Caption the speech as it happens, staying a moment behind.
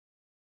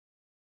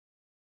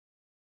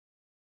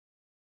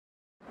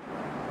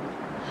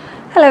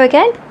Hello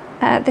again.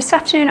 This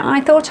afternoon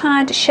I thought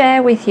I'd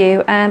share with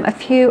you a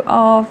few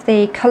of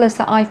the colours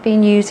that I've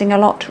been using a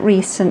lot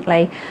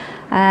recently.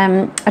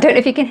 I don't know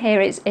if you can hear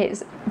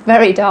it's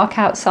very dark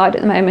outside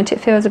at the moment.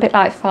 It feels a bit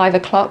like 5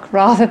 o'clock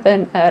rather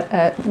than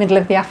middle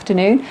of the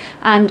afternoon,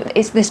 and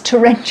it's this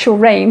torrential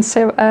rain,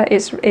 so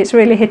it's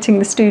really hitting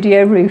the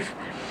studio roof.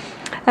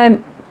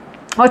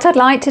 What I'd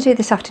like to do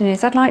this afternoon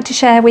is I'd like to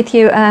share with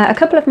you a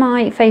couple of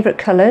my favourite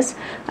colours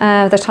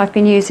that I've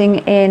been using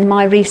in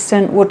my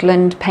recent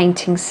woodland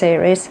painting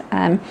series.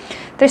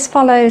 This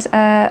follows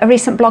a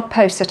recent blog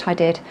post that I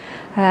did.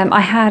 I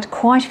had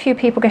quite a few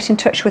people get in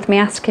touch with me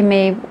asking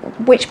me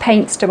which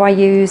paints do I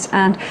use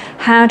and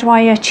how do I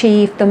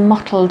achieve the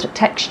mottled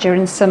texture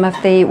in some of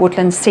the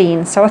woodland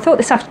scenes. So I thought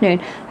this afternoon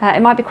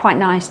it might be quite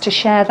nice to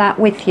share that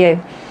with you.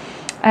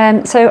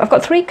 So I've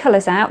got 3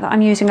 colours out that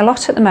I'm using a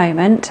lot at the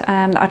moment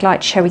that I'd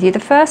like to share with you.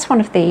 The first one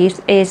of these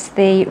is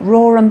the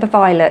raw Umber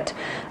Violet.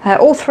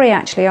 All 3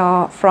 actually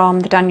are from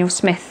the Daniel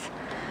Smith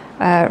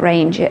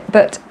range,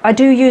 but I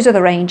do use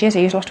other ranges. I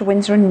use a lot of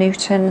Winsor and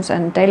Newtons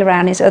and De La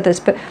Rowney's, others,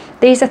 but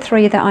these are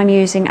 3 that I'm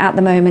using at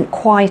the moment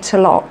quite a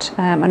lot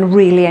and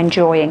really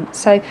enjoying.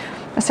 So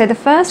the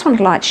first one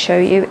I'd like to show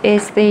you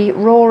is the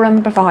raw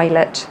Umber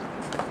Violet.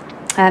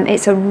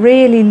 It's a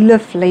really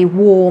lovely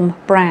warm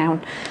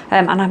brown,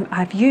 and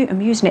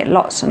I'm using it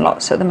lots and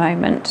lots at the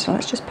moment. So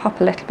let's just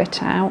pop a little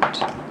bit out.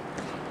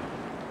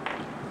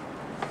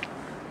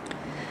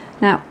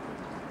 Now,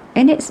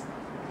 in its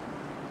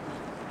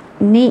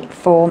neat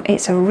form,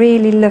 it's a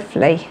really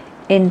lovely,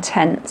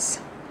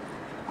 intense,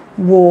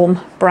 warm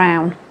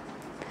brown.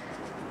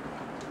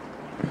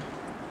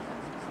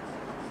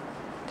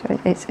 So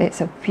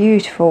it's a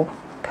beautiful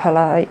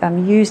colour.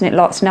 I'm using it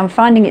lots, and I'm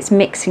finding it's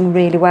mixing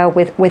really well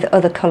with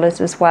other colours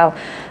as well.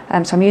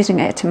 So I'm using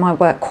it in my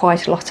work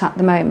quite a lot at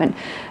the moment.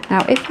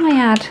 Now, if I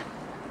add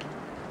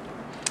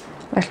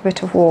a little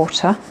bit of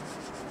water,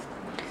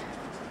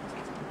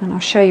 and I'll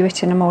show you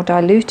it in a more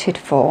diluted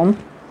form,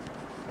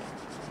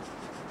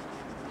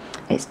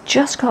 it's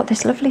just got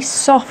this lovely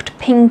soft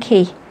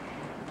pinky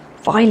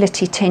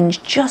violetty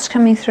tinge just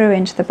coming through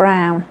into the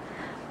brown.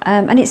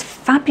 And it's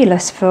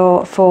fabulous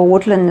for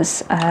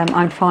woodlands,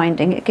 I'm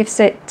finding. It gives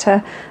it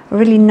a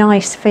really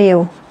nice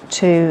feel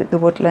to the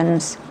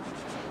woodlands,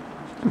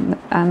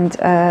 and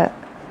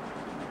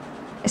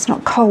it's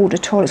not cold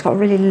at all. It's got a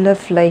really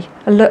lovely,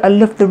 I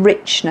love the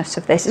richness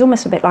of this. It's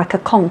almost a bit like a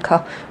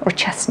conker or a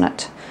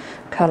chestnut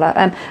colour,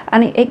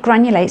 and it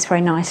granulates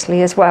very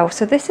nicely as well.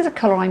 So this is a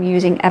colour I'm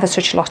using ever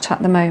such a lot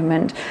at the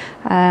moment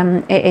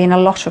in a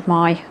lot of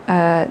my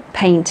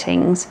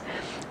paintings.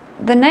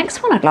 The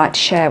next one I'd like to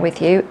share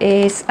with you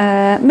is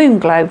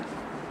Moonglow.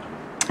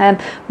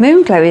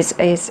 Moonglow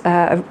is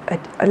a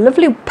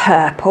lovely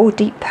purple,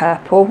 deep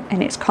purple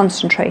in its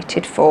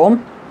concentrated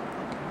form.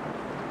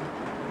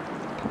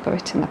 Pop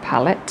it in the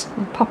palette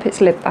and pop its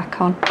lid back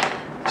on.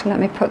 So let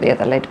me put the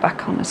other lid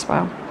back on as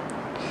well.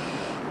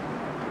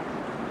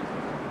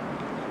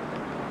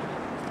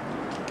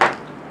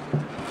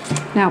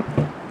 Now,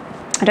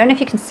 I don't know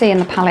if you can see in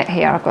the palette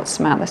here, I've got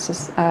some out, this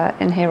is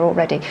in here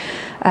already,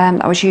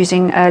 I was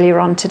using earlier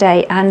on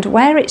today, and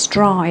where it's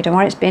dried and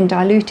where it's been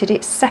diluted,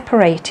 it's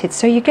separated.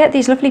 So you get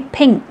these lovely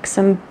pinks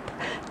and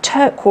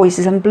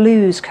turquoises and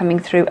blues coming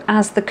through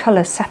as the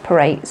colour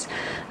separates.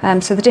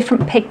 So the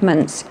different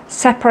pigments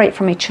separate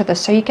from each other,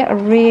 so you get a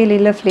really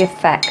lovely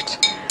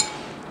effect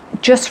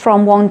just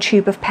from one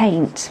tube of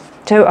paint.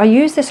 So I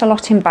use this a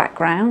lot in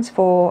backgrounds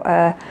for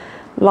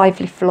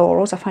lively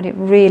florals. I find it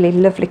really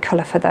lovely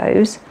colour for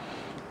those.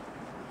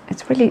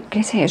 It's really, you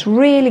can see it's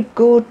really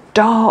good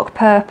dark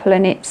purple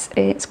in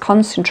its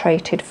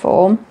concentrated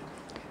form.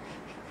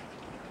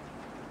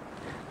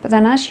 But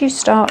then as you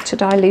start to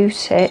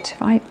dilute it,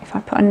 if I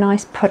put a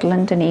nice puddle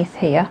underneath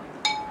here,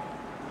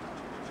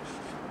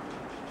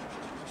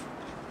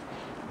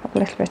 put a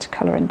little bit of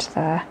colour into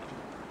there.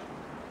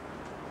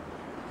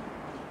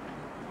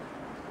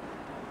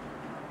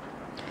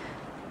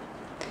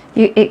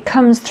 It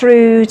comes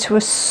through to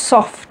a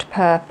soft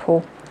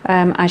purple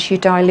as you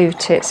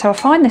dilute it. So I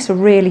find this a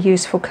really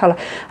useful colour,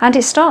 and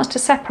it starts to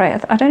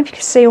separate. I don't know if you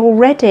can see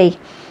already,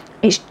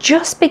 it's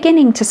just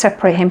beginning to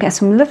separate him, get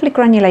some lovely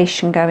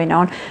granulation going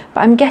on,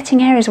 but I'm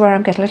getting areas where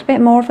I'm getting a little bit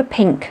more of a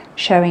pink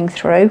showing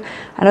through,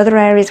 and other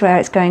areas where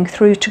it's going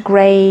through to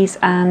greys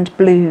and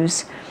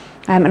blues.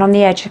 And on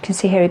the edge you can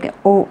see here,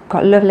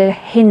 got a lovely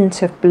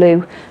hint of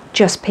blue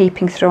just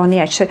peeping through on the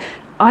edge. So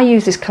I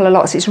use this colour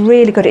lots. It's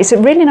really good. It's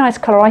a really nice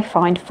colour, I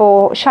find,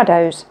 for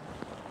shadows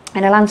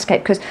in a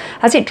landscape, because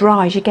as it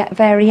dries you get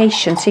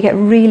variation, so you get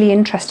really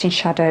interesting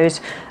shadows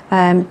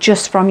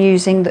just from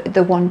using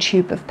the one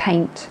tube of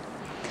paint.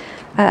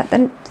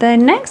 Then the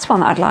next one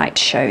that I'd like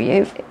to show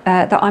you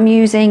that I'm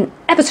using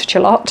ever such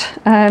a lot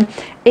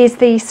is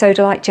the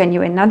Sodalite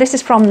Genuine. Now this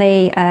is from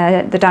the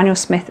Daniel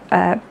Smith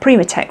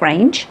Primatech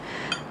range,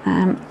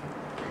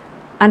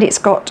 and it's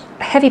got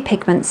heavy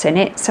pigments in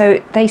it,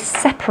 so they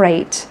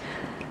separate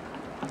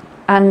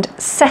and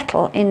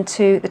settle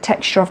into the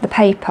texture of the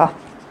paper.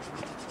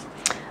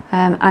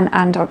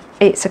 And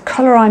it's a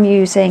colour I'm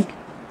using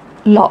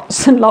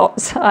lots and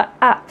lots. I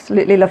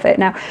absolutely love it.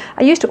 Now,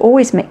 I used to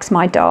always mix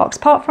my darks,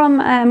 apart from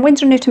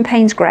Winsor & Newton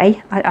Payne's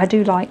Grey. I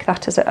do like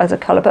that as a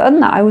colour, but other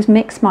than that, I always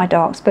mix my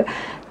darks. But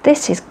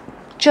this is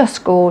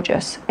just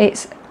gorgeous.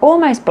 It's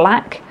almost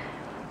black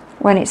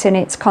when it's in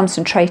its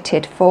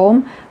concentrated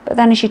form, but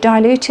then as you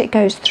dilute it, it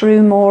goes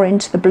through more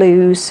into the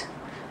blues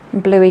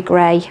and bluey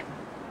grey.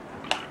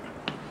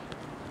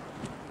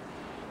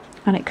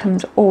 And it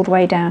comes all the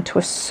way down to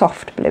a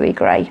soft bluey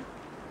grey.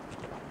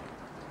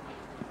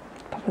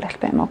 Pop a little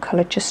bit more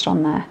colour just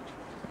on there.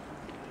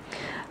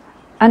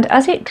 And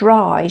as it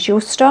dries,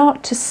 you'll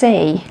start to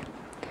see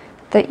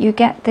that you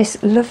get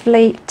this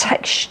lovely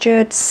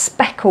textured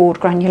speckled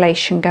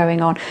granulation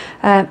going on.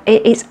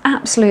 It's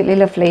absolutely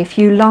lovely if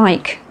you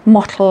like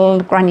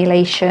mottled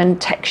granulation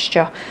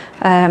texture.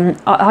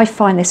 I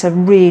find this a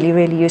really,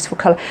 really useful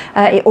colour.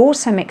 It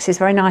also mixes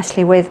very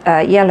nicely with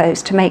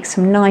yellows to make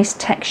some nice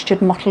textured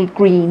mottled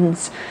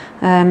greens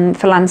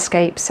for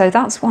landscapes. So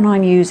that's one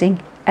I'm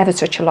using ever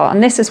such a lot,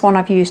 and this is one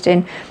I've used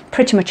in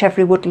pretty much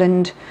every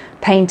woodland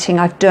painting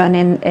I've done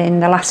in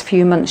the last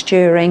few months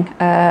during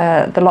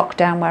the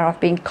lockdown, where I've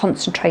been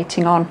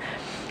concentrating on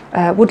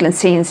woodland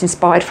scenes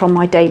inspired from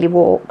my daily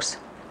walks.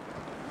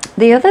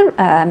 The other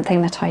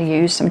thing that I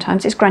use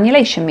sometimes is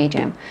granulation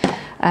medium.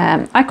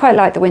 I quite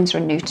like the Winsor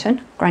 & Newton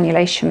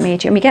granulation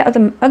medium. You get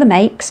other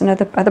makes and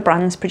other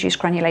brands produce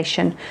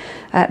granulation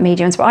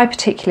mediums, but I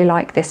particularly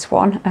like this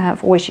one.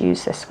 I've always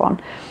used this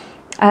one.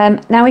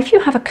 Now, if you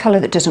have a colour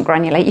that doesn't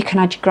granulate, you can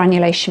add your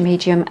granulation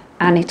medium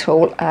and it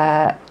will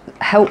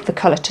help the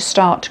colour to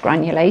start to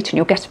granulate, and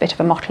you'll get a bit of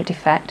a mottled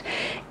effect.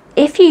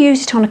 If you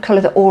use it on a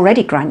colour that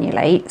already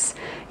granulates,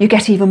 you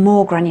get even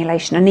more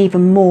granulation and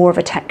even more of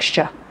a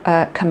texture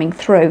coming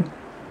through.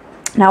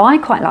 Now, I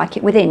quite like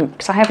it with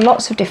inks. I have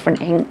lots of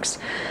different inks,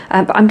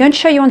 but I'm going to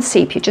show you on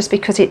sepia just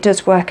because it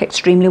does work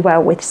extremely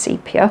well with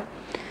sepia.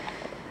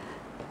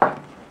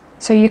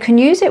 So you can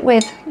use it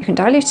with, you can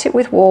dilute it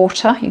with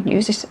water, you can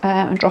use it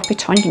and drop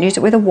it on, you can use it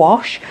with a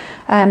wash.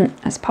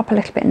 Let's pop a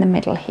little bit in the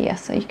middle here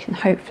so you can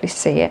hopefully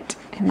see it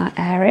in that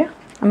area.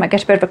 I might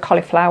get a bit of a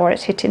cauliflower,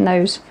 it's hitting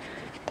those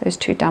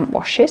two damp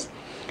washes.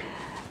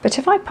 But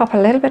if I pop a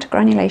little bit of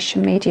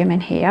granulation medium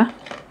in here,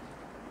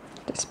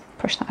 just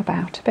push that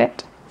about a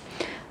bit.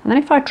 And then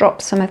if I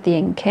drop some of the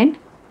ink in,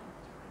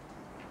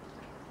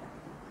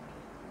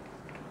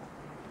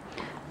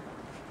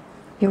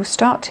 you'll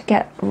start to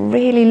get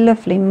really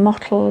lovely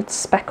mottled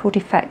speckled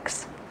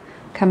effects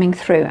coming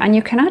through, and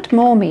you can add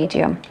more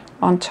medium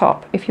on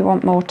top if you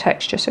want more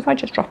texture. So if I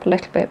just drop a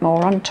little bit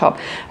more on top,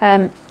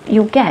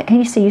 you'll get, can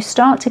you see, you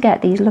start to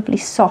get these lovely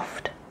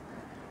soft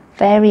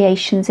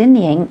variations in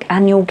the ink,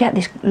 and you'll get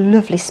this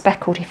lovely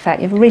speckled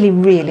effect. You have a really,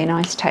 really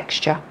nice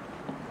texture.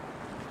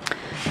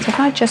 So if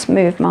I just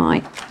move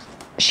my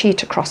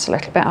sheet across a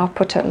little bit, I'll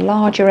put a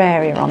larger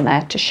area on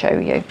there to show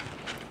you.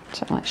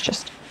 So let's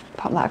just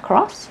pop that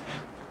across.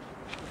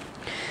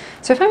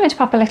 So if I'm going to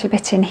pop a little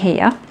bit in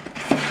here,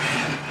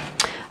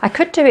 I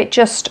could do it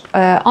just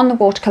on the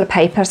watercolour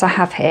paper as I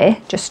have here,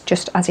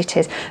 just as it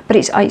is, but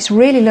it's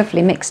really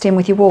lovely mixed in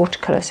with your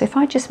watercolour. So if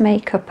I just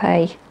make up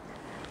a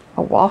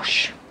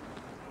wash,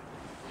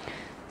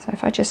 so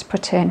if I just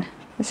put in,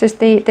 this is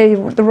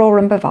the raw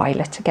Umber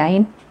Violet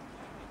again,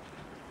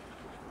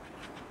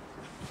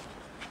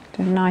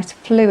 do a nice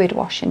fluid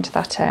wash into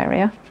that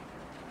area.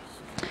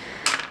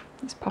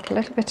 Let's pop a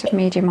little bit of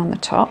medium on the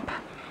top.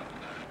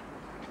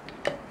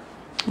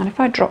 And if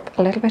I drop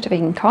a little bit of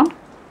ink on,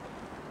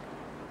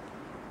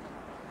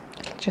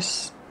 it'll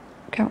just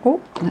go,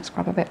 oh, let's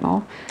grab a bit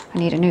more. I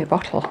need a new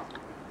bottle.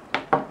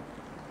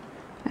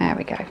 There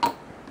we go.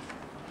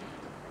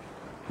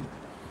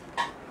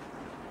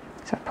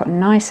 So I've put a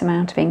nice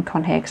amount of ink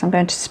on here because I'm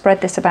going to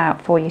spread this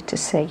about for you to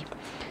see. So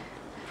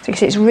you can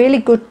see it's really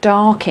good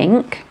dark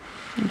ink.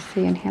 You can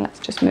see in here, let's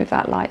just move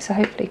that light so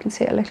hopefully you can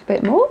see it a little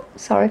bit more.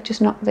 Sorry, I've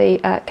just knocked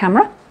the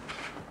camera.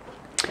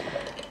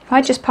 If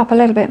I just pop a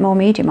little bit more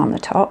medium on the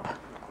top,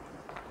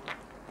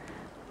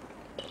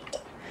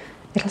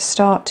 it'll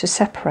start to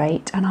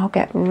separate and I'll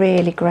get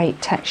really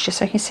great texture.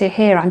 So you can see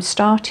here I'm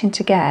starting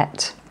to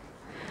get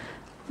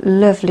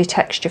lovely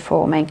texture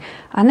forming,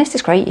 and this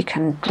is great. You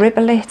can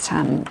dribble it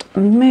and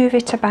move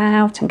it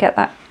about and get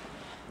that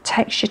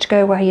texture to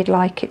go where you'd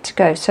like it to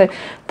go. So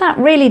that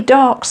really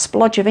dark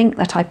splodge of ink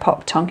that I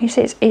popped on, you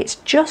see it's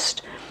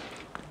just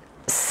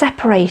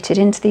separated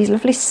into these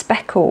lovely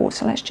speckles.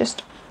 So let's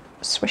just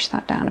swish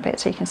that down a bit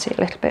so you can see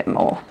a little bit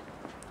more.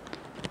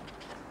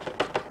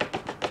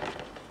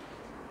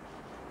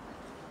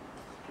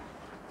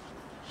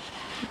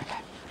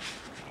 Okay.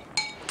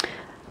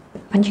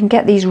 And you can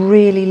get these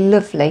really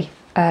lovely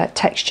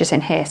textures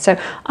in here. So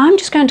I'm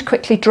just going to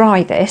quickly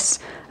dry this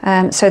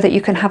so that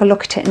you can have a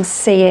look at it and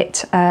see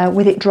it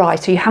with it dry,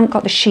 so you haven't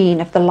got the sheen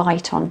of the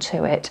light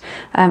onto it,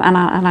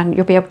 and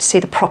you'll be able to see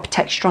the proper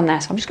texture on there.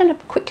 So I'm just going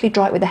to quickly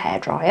dry it with a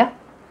hairdryer.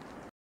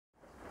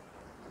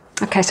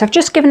 Okay, so I've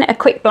just given it a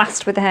quick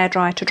blast with the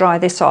hairdryer to dry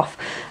this off,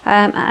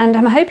 and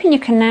I'm hoping you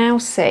can now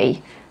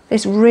see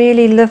this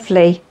really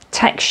lovely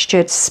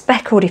textured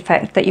speckled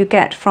effect that you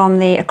get from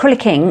the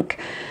acrylic ink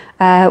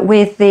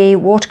with the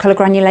watercolour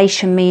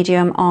granulation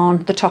medium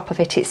on the top of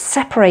it. It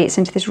separates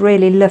into this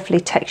really lovely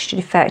textured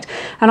effect.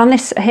 And on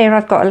this here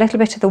I've got a little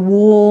bit of the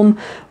warm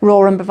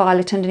raw Umber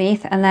Violet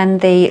underneath, and then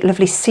the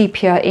lovely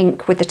sepia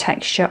ink with the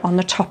texture on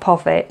the top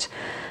of it.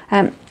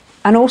 And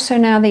also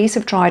now these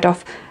have dried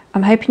off,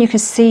 I'm hoping you can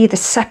see the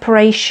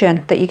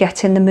separation that you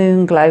get in the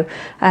Moonglow.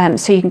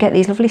 So you can get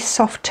these lovely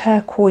soft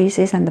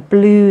turquoises and the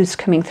blues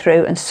coming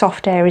through and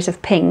soft areas of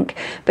pink,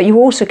 but you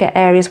also get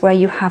areas where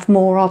you have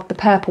more of the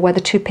purple, where the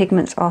two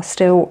pigments are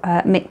still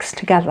mixed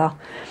together.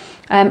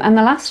 And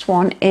the last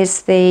one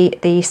is the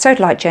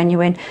Sodalite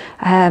Genuine,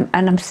 and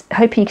I'm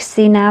hoping you can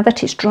see now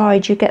that it's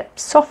dried, you get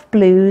soft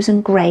blues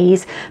and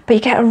greys, but you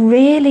get a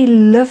really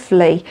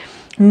lovely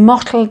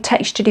mottled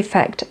textured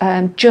effect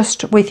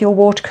just with your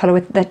watercolour,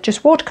 with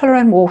just watercolour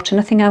and water,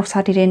 nothing else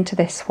added into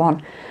this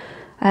one.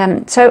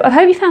 So I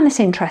hope you found this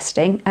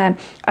interesting.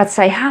 I'd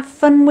say have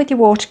fun with your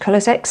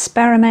watercolours,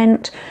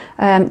 experiment,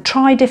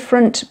 try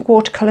different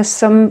watercolours,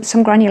 some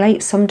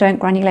granulate, some don't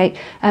granulate,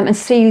 and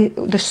see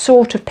the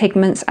sort of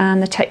pigments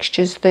and the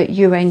textures that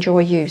you enjoy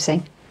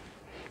using.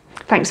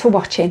 Thanks for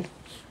watching.